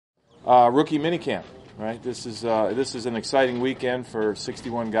Rookie minicamp, right? This is an exciting weekend for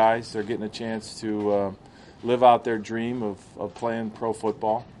 61 guys. They're getting a chance to live out their dream of playing pro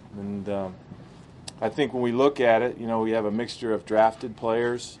football. And I think when we look at it, we have a mixture of drafted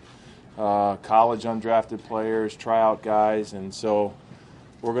players, college undrafted players, tryout guys, and so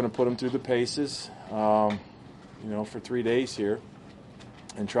we're going to put them through the paces, for 3 days here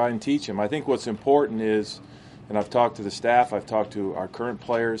and try and teach them. I think what's important is, and I've talked to the staff, I've talked to our current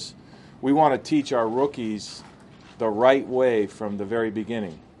players, we want to teach our rookies the right way from the very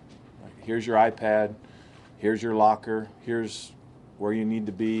beginning. Like, here's your iPad, here's your locker, here's where you need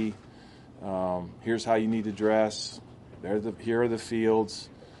to be, here's how you need to dress, here are the fields,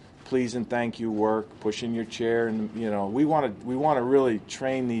 please and thank you work, push in your chair, and we want to really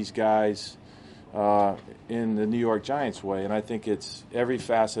train these guys in the New York Giants way, and I think it's every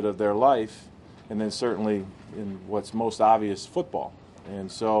facet of their life, and then certainly in what's most obvious, football.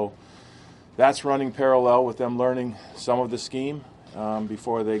 And so that's running parallel with them learning some of the scheme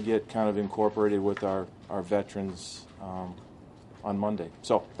before they get kind of incorporated with our veterans on Monday.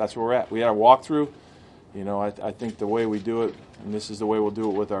 So that's where we're at. We had a walkthrough. I think the way we do it, and this is the way we'll do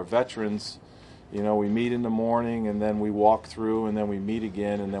it with our veterans, we meet in the morning and then we walk through and then we meet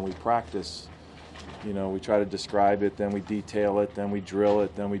again and then we practice. We try to describe it, then we detail it, then we drill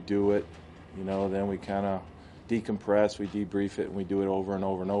it, then we do it, then we kind of decompress, we debrief it, and we do it over and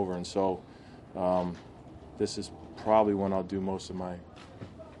over and over. And so this is probably when I'll do most of my,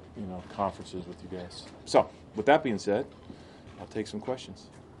 conferences with you guys. So with that being said, I'll take some questions.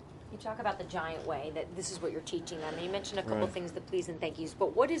 You talk about the Giant way, that this is what you're teaching them. And you mentioned a couple things, the please and thank yous.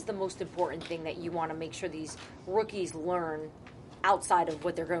 But what is the most important thing that you want to make sure these rookies learn outside of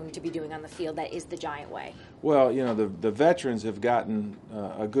what they're going to be doing on the field that is the Giant way? Well, the veterans have gotten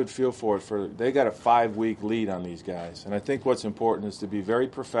a good feel for it. They got a 5-week lead on these guys. And I think what's important is to be very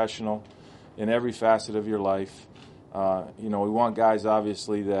professional in every facet of your life. We want guys,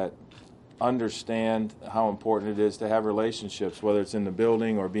 obviously, that understand how important it is to have relationships, whether it's in the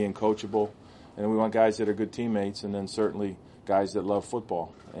building or being coachable. And we want guys that are good teammates, and then certainly guys that love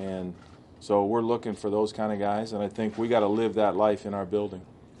football. And so we're looking for those kind of guys, and I think we got to live that life in our building.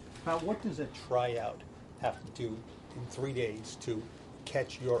 Now, what does a tryout have to do in 3 days to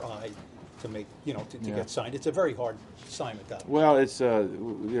catch your eye to make, to get signed? It's a very hard assignment, that. Well,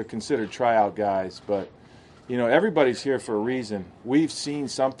 they're considered tryout guys, but everybody's here for a reason. We've seen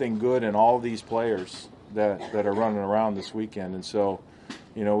something good in all these players that are running around this weekend, and so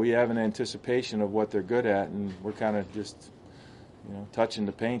we have an anticipation of what they're good at, and we're kind of just touching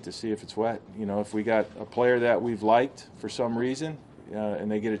the paint to see if it's wet. If we got a player that we've liked for some reason, and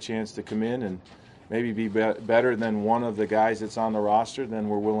they get a chance to come in and maybe be better than one of the guys that's on the roster, then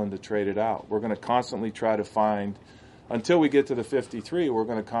we're willing to trade it out. We're going to constantly try to find, until we get to the 53, we're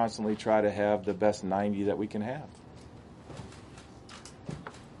going to constantly try to have the best 90 that we can have.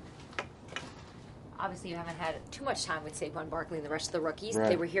 Obviously, you haven't had too much time with Saquon Barkley and the rest of the rookies. Right.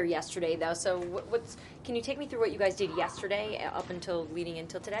 They were here yesterday, though. So, can you take me through what you guys did yesterday, up until leading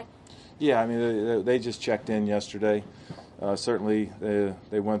until today? Yeah, I mean, they just checked in yesterday. Certainly,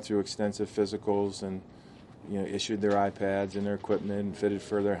 they went through extensive physicals and issued their iPads and their equipment and fitted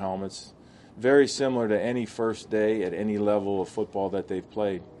for their helmets. Very similar to any first day at any level of football that they've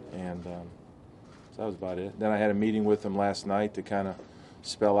played, and so that was about it. Then I had a meeting with them last night to kind of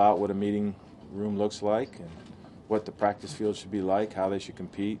spell out what a meeting room looks like and what the practice field should be like, how they should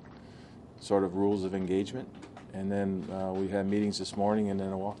compete, sort of rules of engagement. And then we had meetings this morning and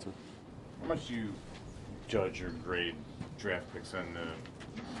then a walkthrough. How much do you judge or grade draft picks on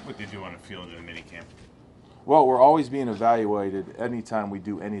what they do on the field in a minicamp? Well, we're always being evaluated anytime we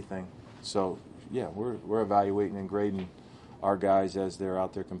do anything. So, yeah, we're evaluating and grading our guys as they're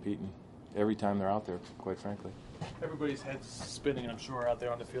out there competing every time they're out there, quite frankly. Everybody's head's spinning, I'm sure, out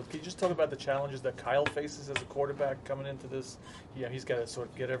there on the field. Can you just talk about the challenges that Kyle faces as a quarterback coming into this? Yeah, he's got to sort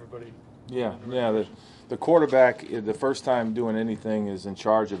of get everybody. Yeah. The quarterback, the first time doing anything, is in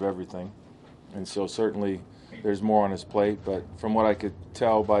charge of everything. And so certainly there's more on his plate. But from what I could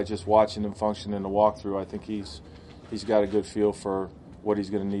tell by just watching him function in the walkthrough, I think he's got a good feel for what he's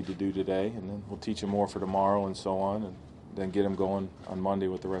going to need to do today. And then we'll teach him more for tomorrow and so on. And then get him going on Monday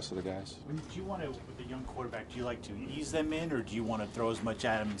with the rest of the guys. Do you want to, with the young quarterback, do you like to ease them in, or do you want to throw as much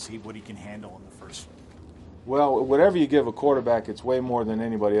at him and see what he can handle in the first? Well, whatever you give a quarterback, it's way more than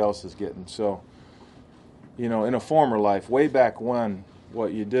anybody else is getting. So, in a former life, way back when,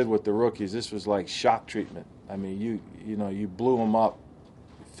 what you did with the rookies, this was like shock treatment. I mean, you blew them up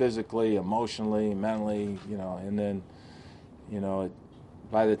physically, emotionally, mentally, and then,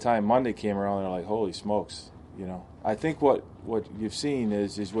 by the time Monday came around, they're like, holy smokes. I think what what you've seen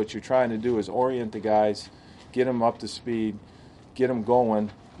is what you're trying to do is orient the guys, get them up to speed, get them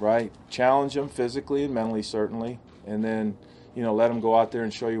going, right? Challenge them physically and mentally, certainly, and then, let them go out there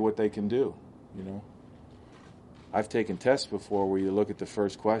and show you what they can do, I've taken tests before where you look at the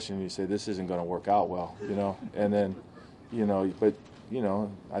first question and you say, this isn't going to work out well, and then, but,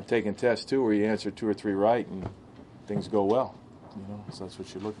 I've taken tests too where you answer 2 or 3 right and things go well, so that's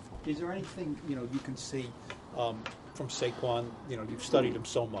what you're looking for. Is there anything, you can see from Saquon, you've studied him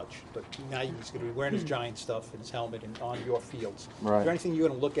so much, but now he's going to be wearing his Giant stuff and his helmet and on your fields. Right. Is there anything you're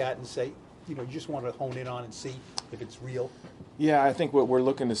going to look at and say, you just want to hone in on and see if it's real? Yeah, I think what we're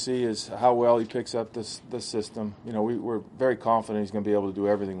looking to see is how well he picks up this system. We're very confident he's going to be able to do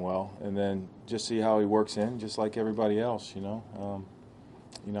everything well, and then just see how he works in, just like everybody else. How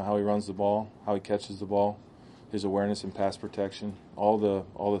he runs the ball, how he catches the ball, his awareness and pass protection, all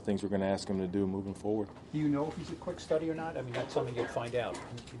the things we're going to ask him to do moving forward. Do you know if he's a quick study or not? I mean, that's something you'll find out.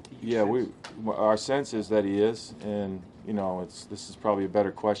 Yeah, our sense is that he is, and this is probably a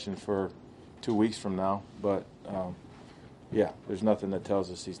better question for 2 weeks from now, but. Yeah, there's nothing that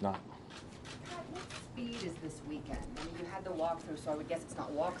tells us he's not. What speed is this weekend? I mean, you had the walkthrough, so I would guess it's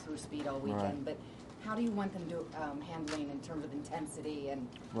not walkthrough speed all weekend, Right. But how do you want them to handling in terms of intensity and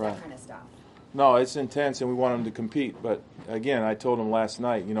Right. that kind of stuff? No, it's intense, and we want him to compete. But, again, I told him last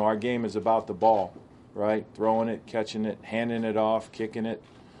night, our game is about the ball, right? Throwing it, catching it, handing it off, kicking it,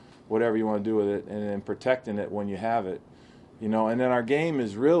 whatever you want to do with it, and then protecting it when you have it. And then our game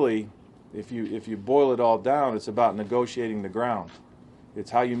is really... If you boil it all down, it's about negotiating the ground.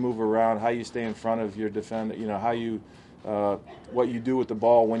 It's how you move around, how you stay in front of your defender, how you, what you do with the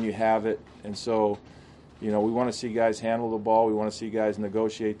ball when you have it. And so, we want to see guys handle the ball. We want to see guys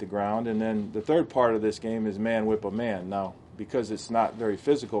negotiate the ground. And then the third part of this game is man whip a man. Now, because it's not very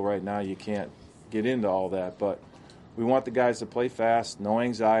physical right now, you can't get into all that. But we want the guys to play fast, no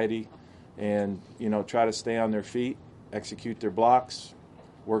anxiety, and, try to stay on their feet, execute their blocks,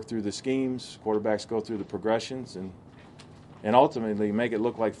 work through the schemes, quarterbacks go through the progressions, and ultimately make it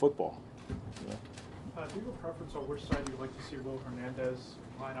look like football. Do you have a preference on which side you'd like to see Will Hernandez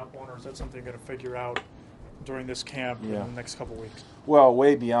line up on, or is that something you're going to figure out during this camp in the next couple of weeks? Well,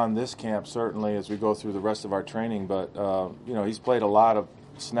 way beyond this camp, certainly, as we go through the rest of our training. But, he's played a lot of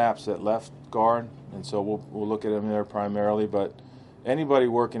snaps at left guard, and so we'll look at him there primarily. But anybody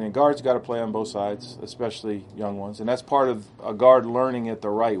working in guards got to play on both sides, especially young ones, and that's part of a guard learning it the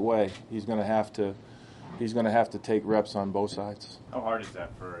right way. He's going to have to take reps on both sides. How hard is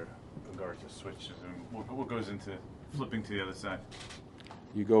that for a guard to switch? What goes into flipping to the other side?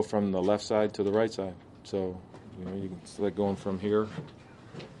 You go from the left side to the right side, so you can select going from here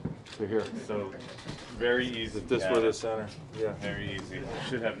to here. So very easy. This way the center. Yeah. Very easy.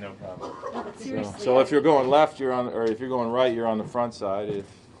 Should have no problem. No, but seriously, So if you're going left, or if you're going right, you're on the front side. If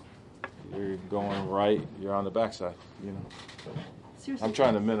you're going right, you're on the back side. seriously, I'm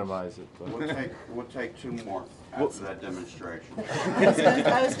trying to minimize it, but We'll take 2 more after that demonstration. I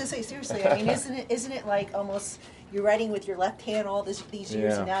was going to say, seriously, I mean, isn't it like almost you're writing with your left hand all these years,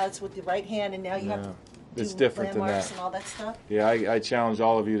 Yeah. and now it's with the right hand, and now you have to it's do different than landmarks that. and all that stuff? Yeah, I challenge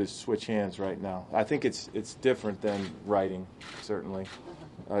all of you to switch hands right now. I think it's different than writing, certainly.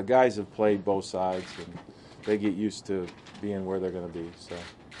 Guys have played both sides, and they get used to being where they're going to be. So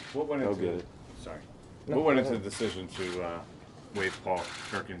What went they'll into get it. Sorry. No, What went go into the ahead. decision to waive Paul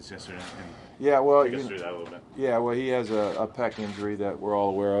Perkins yesterday? And Yeah, well, take us through that a little bit. yeah, well, he has a pec injury that we're all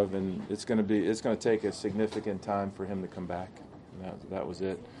aware of, and it's going to take a significant time for him to come back. And that was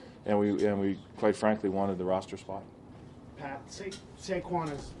it, and we quite frankly wanted the roster spot. Pat, Saquon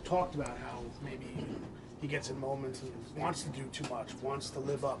has talked about how maybe he gets in moments and wants to do too much, wants to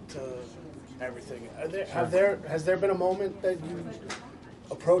live up to everything. Has there been a moment that you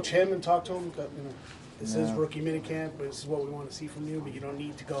approach him and talk to him? This is rookie minicamp, but this is what we want to see from you, but you don't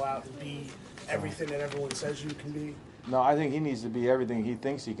need to go out and be everything that everyone says you can be? No, I think he needs to be everything he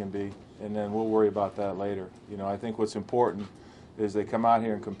thinks he can be, and then we'll worry about that later. I think what's important is they come out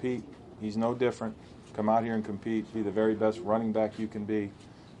here and compete. He's no different. Come out here and compete, be the very best running back you can be,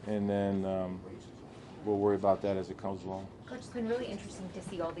 and then we'll worry about that as it comes along. Coach, it's been really interesting to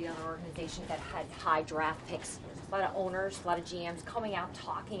see all the other organizations that had high draft picks. A lot of owners, a lot of GMs coming out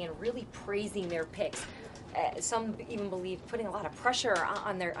talking and really praising their picks. Some even believe putting a lot of pressure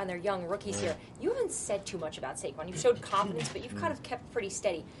on their young rookies here. You haven't said too much about Saquon. You've showed confidence, but you've kind of kept pretty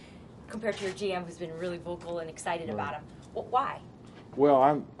steady compared to your GM, who's been really vocal and excited about him. Well, why?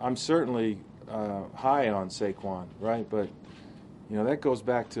 Well, I'm certainly high on Saquon, right? But that goes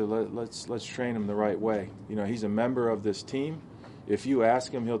back to let's train him the right way. He's a member of this team. If you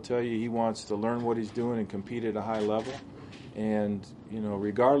ask him, he'll tell you he wants to learn what he's doing and compete at a high level. And,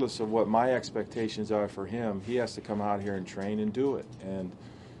 regardless of what my expectations are for him, he has to come out here and train and do it. And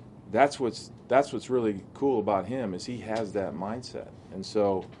that's what's really cool about him, is he has that mindset. And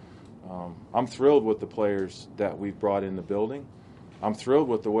so I'm thrilled with the players that we've brought in the building. I'm thrilled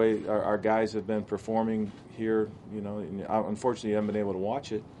with the way our guys have been performing here. Unfortunately, I haven't been able to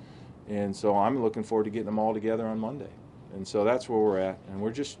watch it. And so I'm looking forward to getting them all together on Monday. And so that's where we're at. And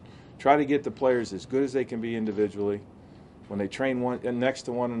we're just trying to get the players as good as they can be individually. When they train next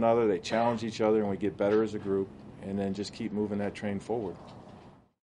to one another, they challenge each other, and we get better as a group, and then just keep moving that train forward.